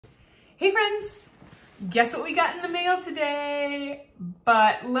Hey friends, guess what we got in the mail today?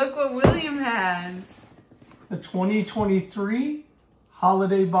 But look what William has. The 2023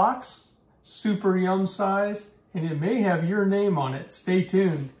 holiday box, super yum size, and it may have your name on it. Stay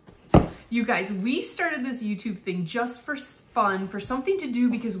tuned. You guys, we started this YouTube thing just for fun, for something to do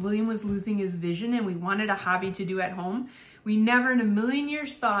because William was losing his vision and we wanted a hobby to do at home. We never in a million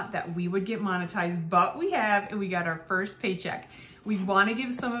years thought that we would get monetized, but we have, and we got our first paycheck. We want to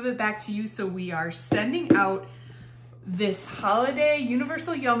give some of it back to you, so we are sending out this holiday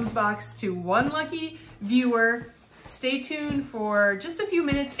Universal Yums box to one lucky viewer. Stay tuned for just a few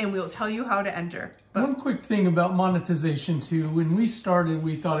minutes and we'll tell you how to enter. But one quick thing about monetization too, when we started,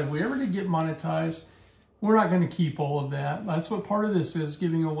 we thought if we ever did get monetized, we're not going to keep all of that. That's what part of this is,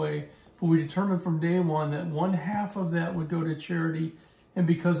 giving away. But we determined from day one that 1/2 of that would go to charity. And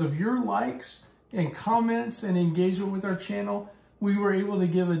because of your likes and comments and engagement with our channel, we were able to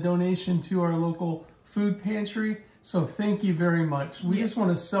give a donation to our local food pantry. So thank you very much. We just want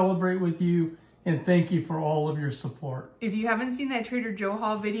to celebrate with you and thank you for all of your support. If you haven't seen that Trader Joe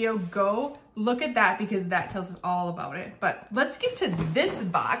haul video, go look at that because that tells us all about it. But let's get to this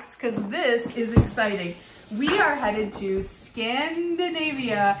box because this is exciting. We are headed to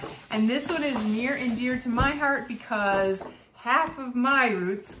Scandinavia, and this one is near and dear to my heart because half of my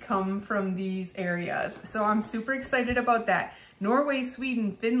roots come from these areas. So I'm super excited about that. Norway,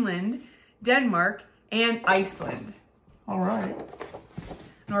 Sweden, Finland, Denmark, and Iceland. All right.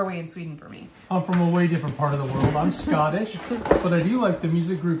 Norway and Sweden for me. I'm from a way different part of the world. I'm Scottish, but I do like the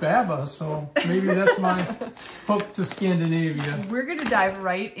music group ABBA, so maybe that's my hook to Scandinavia. We're gonna dive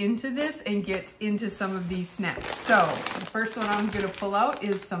right into this and get into some of these snacks. So the first one I'm gonna pull out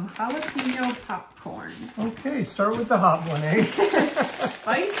is some jalapeno popcorn. Okay, start with the hot one, eh?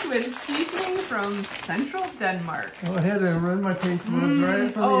 Spiced with seasoning from central Denmark. Go ahead and run my taste buds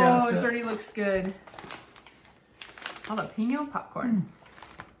right from the outset. Oh, it already looks good. Jalapeno popcorn.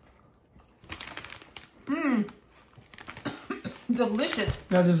 Delicious.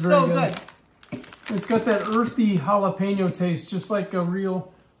 That is very good. It's got that earthy jalapeno taste, just like a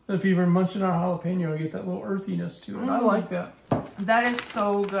real, if you've been munching on a jalapeno, you get that little earthiness to it. I like that. That is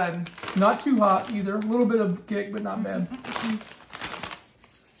so good. Not too hot either. A little bit of kick, but not bad.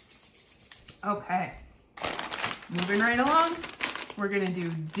 Okay. Moving right along. We're going to do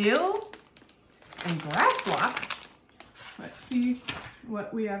dill and grasslock. Let's see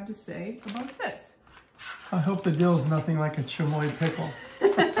what we have to say about this. I hope the dill is nothing like a chamoy pickle.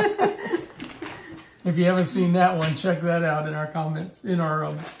 If you haven't seen that one, check that out in our comments, in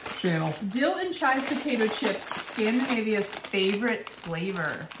our channel. Dill and chive potato chips, Scandinavia's favorite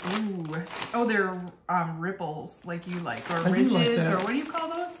flavor. Ooh. Oh, they're ripples, like you like, or ridges, like or what do you call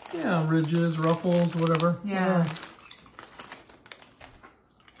those? Yeah, ridges, ruffles, whatever. Yeah.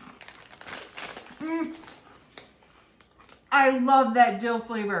 I love that dill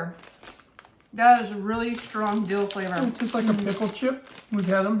flavor. That is really strong dill flavor. It tastes like a pickle chip. We've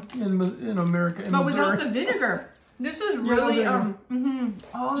had them in America, in but Missouri. Without the vinegar. This is really, oh,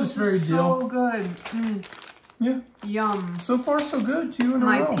 just this very is dill. so good. Yeah. Yum. So far, so good. 2 in a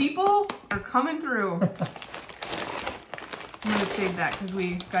row. My people are coming through. I'm gonna save that because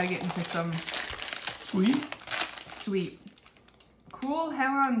we gotta get into some sweet. Cool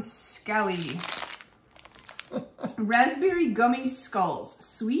Helen Skelly. Raspberry gummy skulls,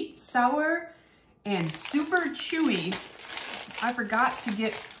 sweet, sour, and super chewy. I forgot to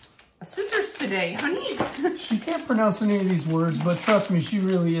get scissors today, honey. She can't pronounce any of these words, but trust me, she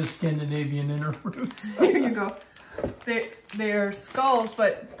really is Scandinavian in her roots. There you go. They're skulls,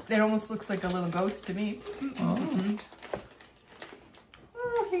 but it almost looks like a little ghost to me.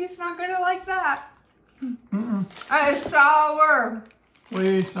 Oh, he's not gonna like that. It's sour.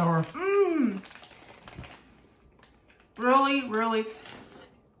 Way sour. Really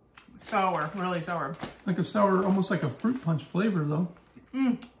sour. Really sour. Like a sour, almost like a fruit punch flavor, though.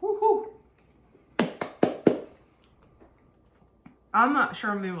 Woohoo. I'm not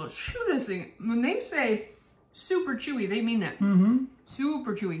sure I'm able to chew this thing. When they say super chewy, they mean it.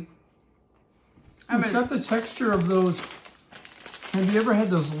 Super chewy. It's got the texture of those. Have you ever had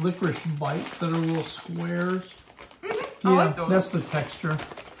those licorice bites that are little squares? I like those. That's the texture.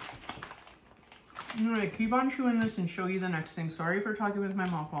 I'm gonna keep on chewing this and show you the next thing. Sorry for talking with my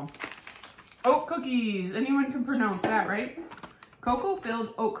mouth full. Oat cookies. Anyone can pronounce that, right?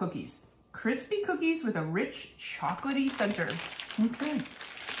 Cocoa-filled oat cookies. Crispy cookies with a rich chocolatey center. Okay.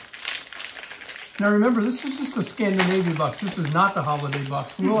 Now remember, this is just the Scandinavia box. This is not the holiday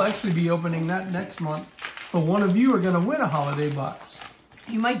box. We'll actually be opening that next month. But one of you are going to win a holiday box.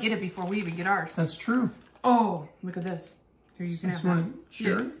 You might get it before we even get ours. That's true. Oh, look at this. Here, you can have one.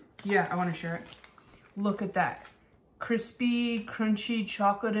 Sure. Yeah, I want to share it. Look at that. Crispy, crunchy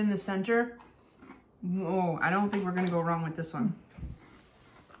chocolate in the center. Oh, I don't think we're going to go wrong with this one.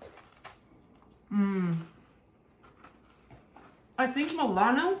 Mmm. I think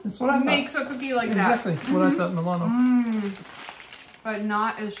Milano makes a cookie like that. Exactly what I thought, Milano. Mmm. But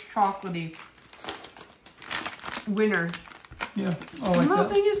not as chocolatey. Winner. Yeah, I like that.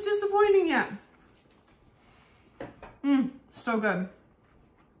 Nothing is disappointing yet. Mmm, so good.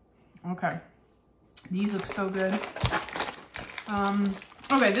 Okay. These look so good.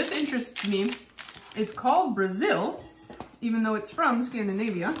 Okay, this interests me. It's called Brazil, even though it's from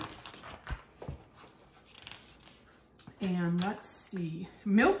Scandinavia. And let's see.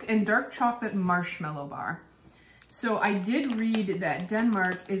 Milk and dark chocolate marshmallow bar. So I did read that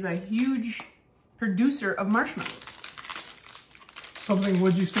Denmark is a huge producer of marshmallows. Something,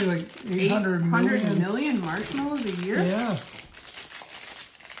 would you say, like 800 million marshmallows a year? Yeah.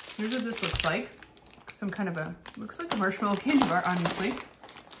 Here's what this looks like. Some kind of a, looks like a marshmallow candy bar, honestly.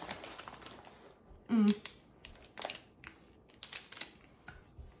 Mm.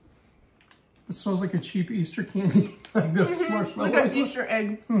 It smells like a cheap Easter candy. Like those marshmallows. Like an Easter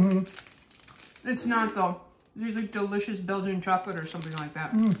egg. It's not though. There's like delicious Belgian chocolate or something like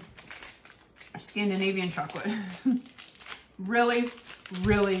that. Scandinavian chocolate. Really,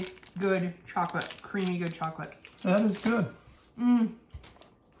 really good chocolate. Creamy good chocolate. That is good.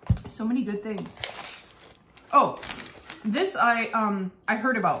 So many good things. Oh, this I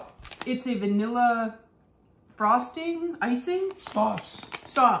heard about. It's a vanilla frosting, icing?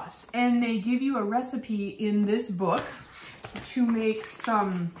 Sauce. And they give you a recipe in this book to make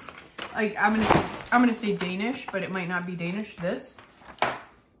some, like, I'm gonna say Danish, but it might not be Danish, this.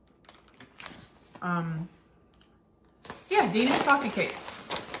 Yeah, Danish coffee cake.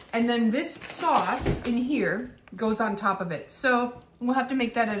 And then this sauce in here goes on top of it. So we'll have to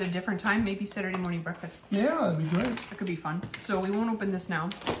make that at a different time, maybe Saturday morning breakfast. Yeah, that'd be great. That could be fun. So we won't open this now.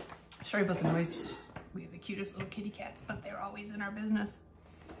 Sorry about the noise. It's just, we have the cutest little kitty cats, but they're always in our business.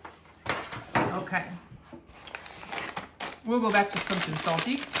 Okay. We'll go back to something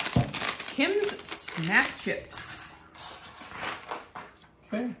salty. Kim's Snack Chips.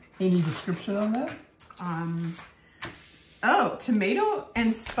 Okay. Any description on that? Oh, tomato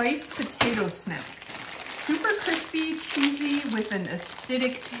and spiced potato snack. Super crispy, cheesy with an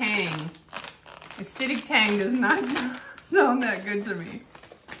acidic tang. Acidic tang does not sound that good to me.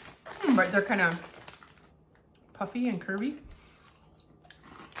 But they're kind of puffy and curvy.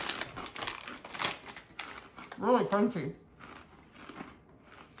 Really crunchy.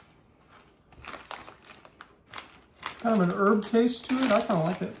 Kind of an herb taste to it. I kind of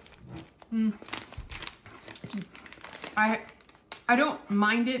like it. I don't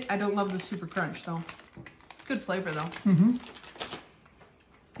mind it. I don't love the super crunch though. Good flavor though.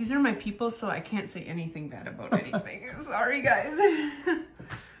 These are my people, so I can't say anything bad about anything. Sorry guys.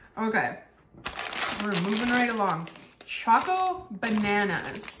 Okay, we're moving right along. Choco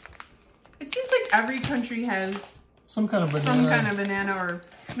bananas. It seems like every country has some kind of banana, or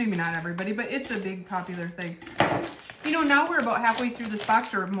maybe not everybody, but it's a big popular thing. You know, now we're about halfway through this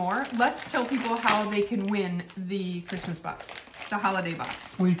box or more. Let's tell people how they can win the Christmas box, the holiday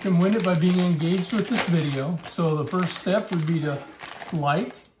box. Well, you can win it by being engaged with this video. So the first step would be to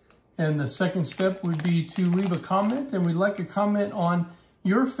like, and the second step would be to leave a comment, and we'd like a comment on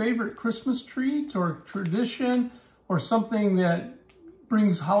your favorite Christmas treat or tradition or something that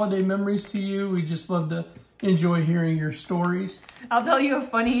brings holiday memories to you. We just love to enjoy hearing your stories. I'll tell you a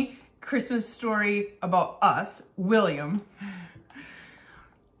funny Christmas story about us, William.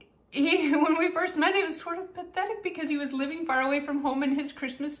 When we first met, it was sort of pathetic because he was living far away from home, and his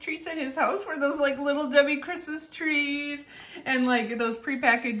Christmas trees at his house were those like little Debbie Christmas trees and like those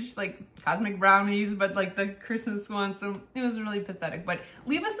prepackaged like cosmic brownies, but like the Christmas ones. So it was really pathetic. But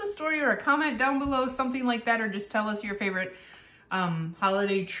leave us a story or a comment down below, something like that, or just tell us your favorite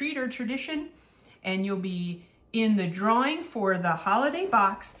holiday treat or tradition, and you'll be in the drawing for the holiday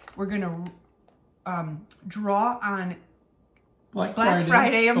box. We're gonna draw on Black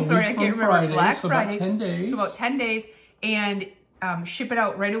Friday. I'm sorry, I can't remember. Friday, Black so Friday. About 10 days. So about 10 days, and ship it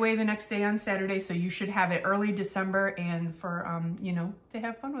out right away the next day on Saturday. So you should have it early December, and for you know, to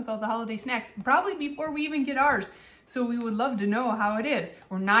have fun with all the holiday snacks, probably before we even get ours. So we would love to know how it is.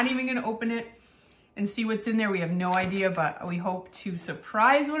 We're not even going to open it and see what's in there. We have no idea, but we hope to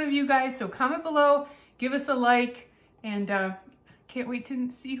surprise one of you guys. So comment below, give us a like, and can't wait to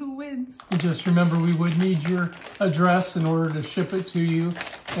see who wins. And just remember, we would need your address in order to ship it to you,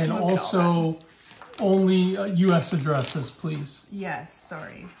 and also only U.S. addresses, please. Yes,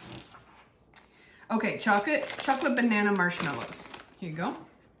 sorry. Okay, chocolate banana marshmallows. Here you go.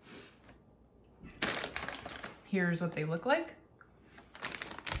 here's what they look like.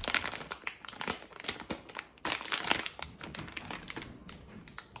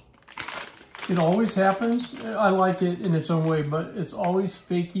 It always happens. I like it in its own way, but it's always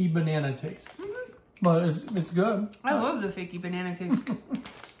fakey banana taste. But it's good. I love the fakey banana taste.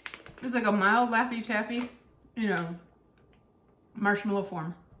 It's like a mild Laffy Taffy, you know, marshmallow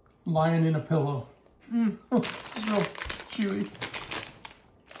form. Lying in a pillow. It's real chewy.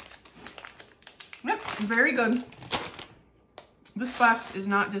 Yep, very good. This box is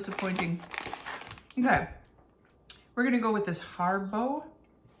not disappointing. Okay, we're gonna go with this Harbo.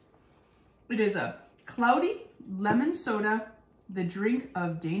 It is a cloudy lemon soda, the drink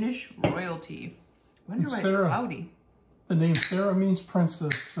of Danish royalty. I wonder why it's cloudy. The name Sarah means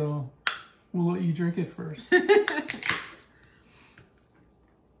princess, so we'll let you drink it first.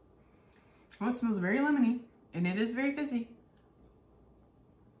 Well, it smells very lemony, and it is very fizzy.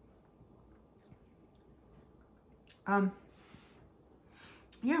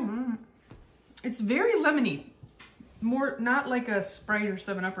 Yeah, it's very lemony. More, not like a Sprite or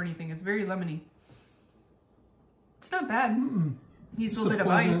 7-Up or anything. It's very lemony. It's not bad. Needs a little bit of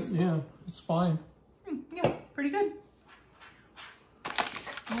ice. Yeah, it's fine. Yeah, pretty good.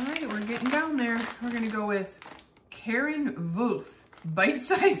 All right, we're getting down there. We're gonna go with Karen Wolf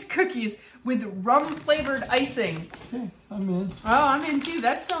bite-sized cookies with rum-flavored icing. Okay, I'm in. Oh, I'm in too.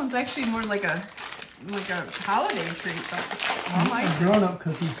 That sounds actually more like a holiday treat. But A grown-up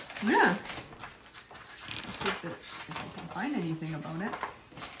cookie. Yeah. Let's see if I can find anything about it.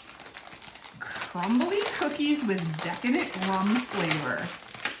 Crumbly cookies with decadent rum flavor.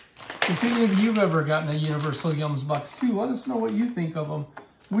 If any of you have ever gotten a Universal Yums box too, let us know what you think of them.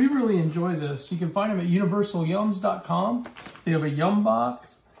 We really enjoy this. You can find them at universalyums.com. They have a Yum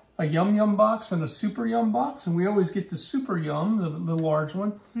box, a Yum Yum box, and a Super Yum box. And we always get the Super Yum, the large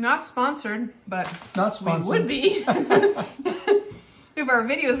one. Not sponsored, but not sponsored. We would be. If our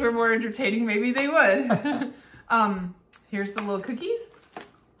videos were more entertaining, maybe they would. Here's the little cookies.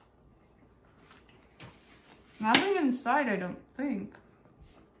 Nothing inside, I don't think.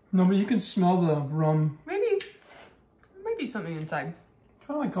 No, but you can smell the rum. Maybe something inside.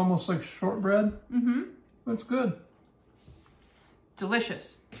 Kind of like almost like shortbread. That's good.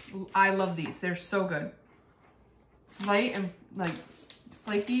 Delicious. I love these. They're so good. Light and like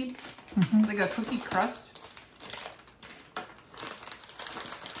flaky, like a cookie crust.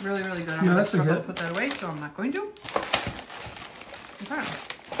 Really, really good. I'm gonna struggle to put that away, so I'm not going to. Okay.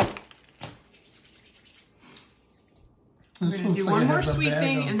 We're gonna do one more sweet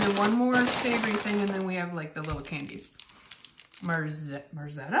thing and then one more savory thing, and then we have like the little candies.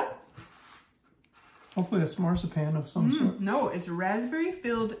 Marzetta? Hopefully it's marzipan of some sort. No, it's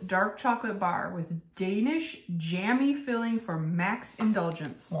raspberry-filled dark chocolate bar with Danish jammy filling for max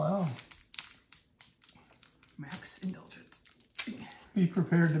indulgence. Wow. Max indulgence. Be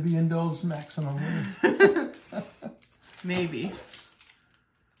prepared to be indulged maximum. Maybe.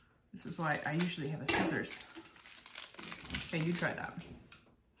 This is why I usually have a scissors. Okay, you try that.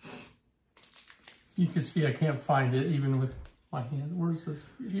 You can see I can't find it even with my hand. Where's this?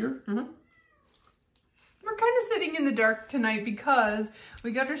 Here? We're kind of sitting in the dark tonight because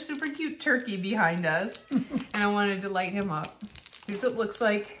we got our super cute turkey behind us and I wanted to light him up. Here's what it looks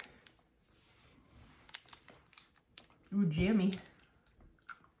like. Ooh, jammy.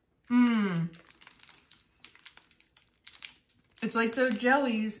 It's like the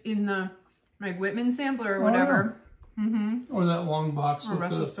jellies in the like Whitman sampler or whatever. Or that long box or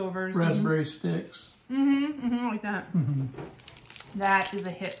with the raspberry sticks. Like that. That is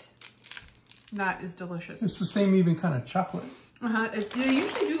a hit. That is delicious. It's the same even kind of chocolate. They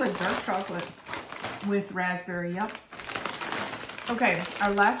usually do like dark chocolate with raspberry, yep. Okay,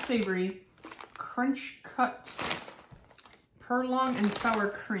 our last savory, crunch cut Purlong and sour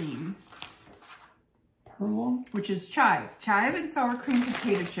cream. Purlong? Which is chive. Chive and sour cream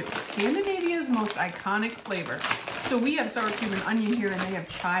potato chips. Scandinavia's most iconic flavor. So we have sour cream and onion here, and they have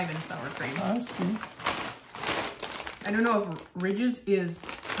chive and sour cream. I see. I don't know if Ridges is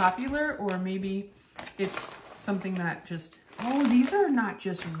popular or maybe it's something that just... Oh, these are not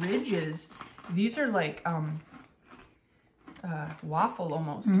just Ridges. These are like waffle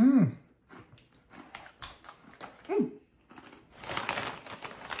almost.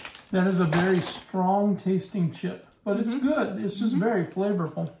 That is a very strong tasting chip, but it's good. It's just very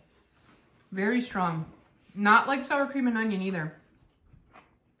flavorful. Very strong. Not like sour cream and onion either.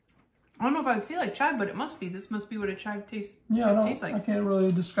 I don't know if I would say like chive, but it must be. This must be what a chive tastes like. I can't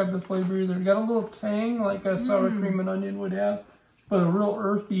really describe the flavor either. Got a little tang like a sour cream and onion would have, but a real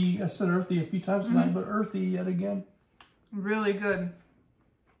earthy, I said earthy a few times tonight, but earthy yet again. Really good.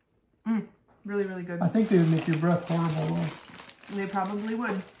 Really, really good. I think they would make your breath horrible though. They probably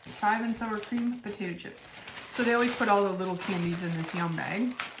would. Chive and sour cream potato chips. So they always put all the little candies in this Yum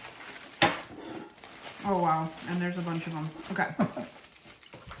bag. Oh wow, and there's a bunch of them. Okay.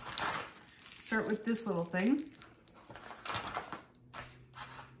 Start with this little thing.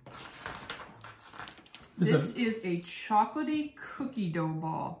 This is a chocolatey cookie dough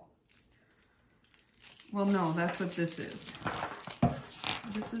ball. Well, no, that's what this is.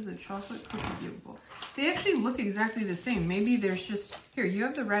 This is a chocolate cookie dough ball. They actually look exactly the same. Maybe there's just, here, you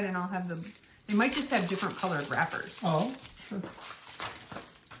have the red and I'll have the, they might just have different colored wrappers. Oh, sure.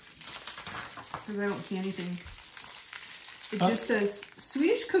 Because I don't see anything. It just says,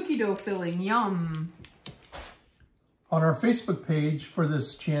 Swedish cookie dough filling, yum. On our Facebook page for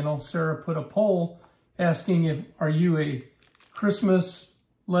this channel, Sarah put a poll asking are you a Christmas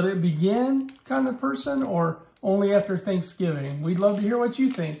let it begin kind of person or only after Thanksgiving? We'd love to hear what you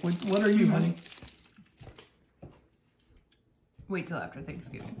think. What are you, honey? Wait till after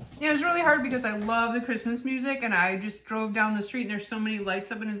Thanksgiving. Yeah, it was really hard because I love the Christmas music and I just drove down the street and there's so many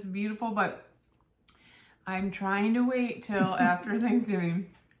lights up and it's beautiful, but I'm trying to wait till after Thanksgiving.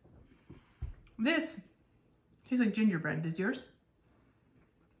 This tastes like gingerbread. Does yours?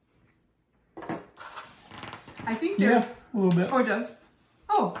 I think they're... Yeah, a little bit. Oh, it does?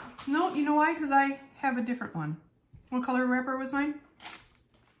 Oh, no, you know why? Because I have a different one. What color wrapper was mine?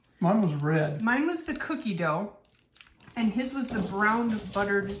 Mine was red. Mine was the cookie dough, and his was the brown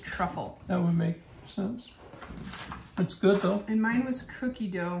buttered truffle. That would make sense. It's good, though. And mine was cookie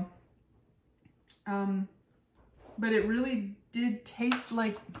dough. But it really did taste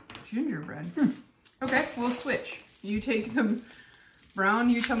like gingerbread. Okay, we'll switch. You take the brown,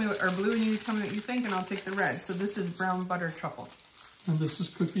 you tell me what, or blue, and you tell me what you think, and I'll take the red. So this is brown butter truffle. And this is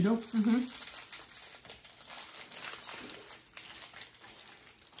cookie dough? Mm-hmm.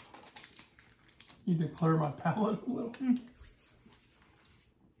 You need to clear my palate a little.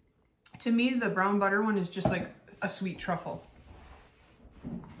 To me, the brown butter one is just like a sweet truffle.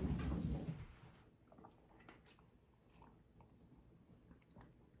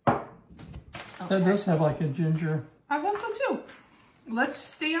 That does have like a ginger. I thought so too. Let's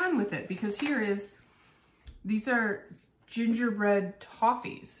stay on with it because these are gingerbread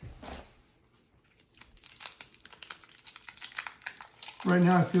toffees. Right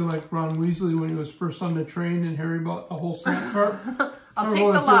now I feel like Ron Weasley when he was first on the train and Harry bought the whole snack cart. I'll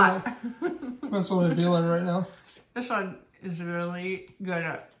take the lot. Like. That's what I feel like right now. This one is really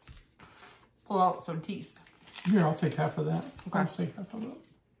gonna pull out some teeth. Here, I'll take half of that. Okay. I'll take half of it.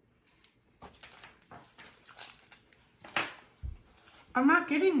 I'm not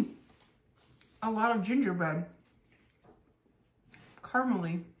getting a lot of gingerbread.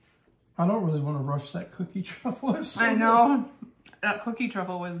 Caramely. I don't really want to rush that cookie truffle. I know. That cookie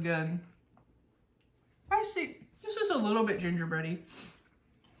truffle was good. I see. This is a little bit gingerbready.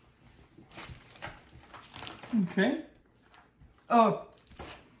 Okay. Oh.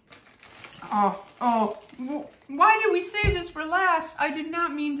 Why did we say this for last? I did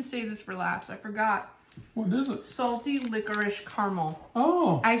not mean to say this for last. I forgot. What is it? Salty licorice caramel.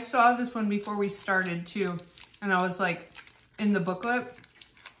 Oh. I saw this one before we started too. And I was like, in the booklet.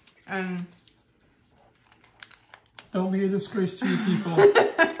 And don't be a disgrace to you people.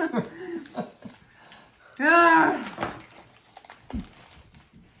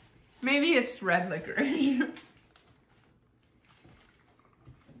 Maybe it's red licorice.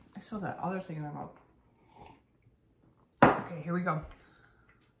 I saw that other thing in my mouth. Okay, here we go.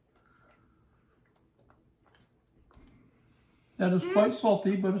 That is quite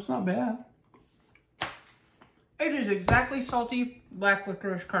salty, but it's not bad. It is exactly salty black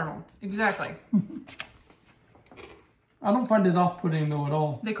licorice caramel. Exactly. I don't find it off-putting though at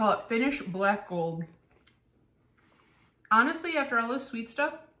all. They call it Finnish black gold. Honestly, after all this sweet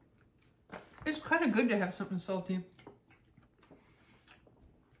stuff, it's kind of good to have something salty.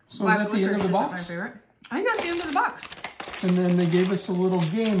 So is that the end of the box? My favorite. I think that's the end of the box. And then they gave us a little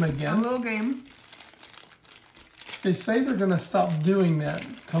game again. A little game. They say they're going to stop doing that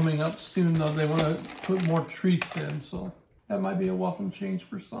coming up soon, though. They want to put more treats in, so that might be a welcome change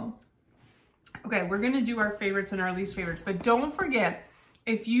for some. Okay, we're going to do our favorites and our least favorites, but don't forget,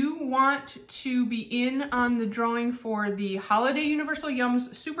 if you want to be in on the drawing for the Holiday Universal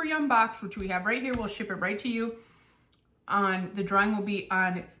Yums Super Yum Box, which we have right here, we'll ship it right to you. The drawing will be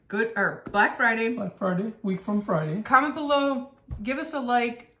on Black Friday. Black Friday, week from Friday. Comment below, give us a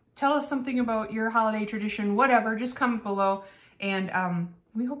like. Tell us something about your holiday tradition, whatever. Just comment below, and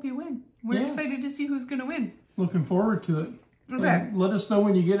we hope you win. We're excited to see who's going to win. Looking forward to it. Okay. And let us know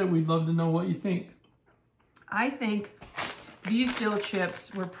when you get it. We'd love to know what you think. I think These dill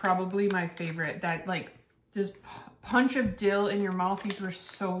chips were probably my favorite. That like just punch of dill in your mouth. These were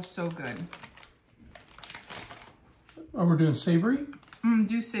so, so good. Oh, we're doing savory?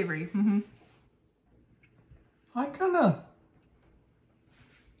 Do savory. I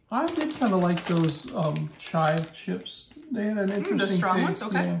did kind of like those chive chips. They had an interesting the strong taste.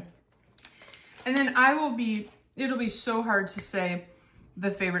 ones? Okay. Yeah. And then it'll be so hard to say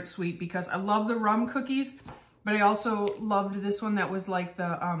the favorite sweet because I love the rum cookies, but I also loved this one that was like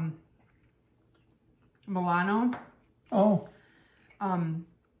the Milano. Oh.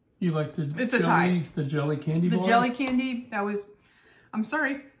 You like it's a tie. The jelly candy bar? The jelly candy, that was, I'm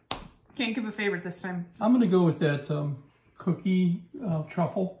sorry, can't give a favorite this time. I'm going to go with that cookie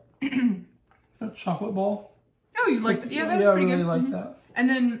truffle. That chocolate ball. Oh, you like that? Yeah, that's pretty good. I really like that. And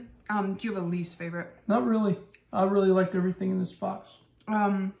then, do you have a least favorite? Not really. I really liked everything in this box.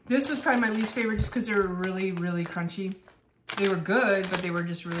 This was probably my least favorite just because they were really, really crunchy. They were good, but they were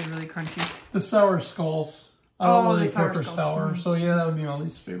just really, really crunchy. The sour skulls. I don't really care for sour, so yeah, that would be my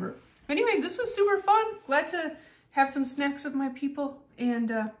least favorite. Anyway, this was super fun. Glad to have some snacks with my people,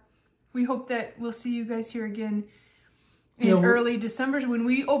 and we hope that we'll see you guys here again in early December when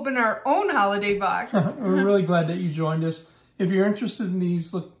we open our own holiday box. We're really glad that you joined us. If you're interested in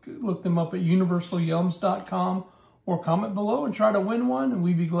these, look them up at universalyums.com or comment below and try to win one, and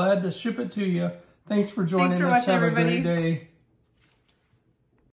we'd be glad to ship it to you. Thanks for joining us. Thanks for watching, Have everybody. a great day.